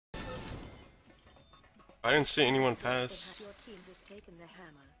I didn't see anyone pass. Your team has taken the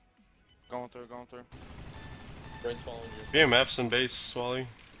hammer. Going through, going through. Brain's following you. BMF's in base, Wally.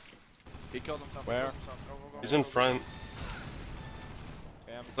 He killed himself. Where? He killed himself. Go, go, go, He's go, in go, front.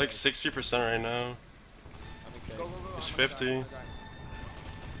 Okay, I'm Like okay. 60% right now. I'm okay. go, go, go. He's I'm gonna 50. die, I'm gonna die.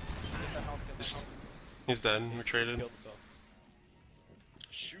 Get the health, get the health. He's dead. We traded. Killed himself.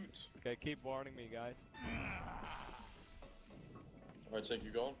 Shoot. Okay, keep warning me, guys. Alright, Sink,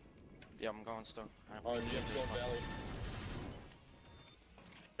 you going? Yeah, I'm going still. Alright, DM's going Valley.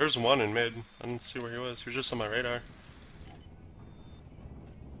 There's one in mid. I didn't see where he was. He was just on my radar.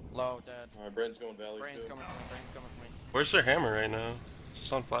 Low, dead. Alright, Brain's going Valley Brain's too. coming for me, brain's coming for me. Where's their hammer right now?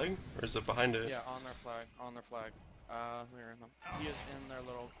 Just on flag? Or is it behind it? Yeah, on their flag, on their flag. We're in them. He is in their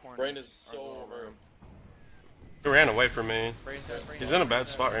little corner. Brain is or so little over. room. He ran away from me. Brain's dead, brain's He's dead, in a bad brain's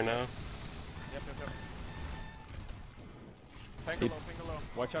spot dead. right now. Yep, yep, yep. Finger low, finger low.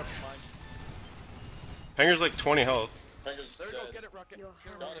 Watch out for mine. Hanger's like 20 health. Finger's There you dead. go, get it, Rocket. Your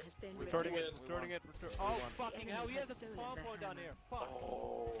Get it, hammer Rocket. has been Returning win. it, We returning won. it, return. We Oh, won. fucking The hell, enemy he has has a stolen spawn the point down hammer. here. Fuck.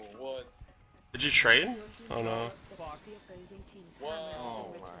 Oh, what? Did you trade? Your team Oh no. that Fuck. the opposing team's Wow. hammer has Oh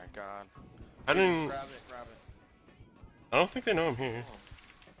been my returned. god. I didn't. Grab it, grab it. I don't think they know I'm here.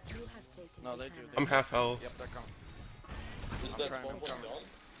 You have taken No, the they do. hammer. I'm half health. Yep, they're coming. Is I'm that trying, spawn I'm point coming. done?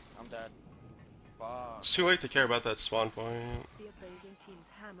 I'm dead. Fuck. It's too late to care about that spawn point. The opposing team's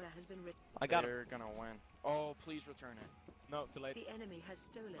hammer has been returned. I got him. They're gonna win. Oh, please return it. No, too late. The enemy has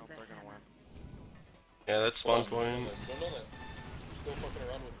stolen Nope, the they're gonna hammer. win. Yeah, that spawn Hold on, point. Don't know that. You're still fucking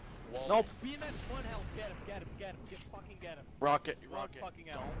around with one. No, BMX, one health. Get him, get him, get him. Fucking get him. Rocket, One Rocket. fucking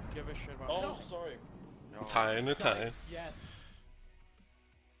out. Don't give a shit about Oh, me. sorry. No. Tying a tie. Yes.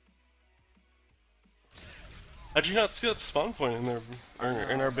 How'd you not see that spawn point in there, or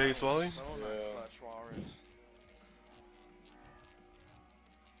in our base, Wally? So Yeah. nice clutch, Walrus.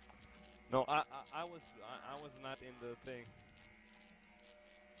 No, I was not in the thing.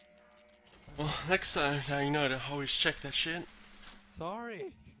 Well, next time, now you know to always check that shit.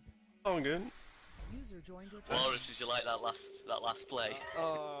 Sorry. Oh, good. User joined your team. Walrus, did you like that last play?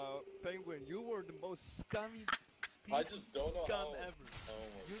 Penguin, you were the most scummy I just don't know scum how. ever. Oh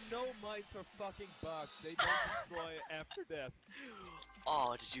You know mice are fucking bugs. They don't destroy after death.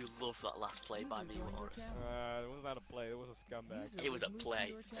 Oh, did you love that last play by me, Walrus? It was not a play. It was a scumbag. User It was a moved to play.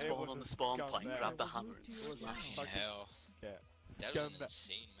 your channel. Spawn on the spawn scumbag. point, grab the User hammer moved and to your smash channel. it. Hell, Yeah. that was an Scumbag.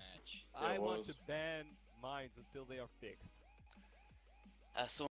 insane match. Yeah, I it want was. to ban mines until they are fixed. So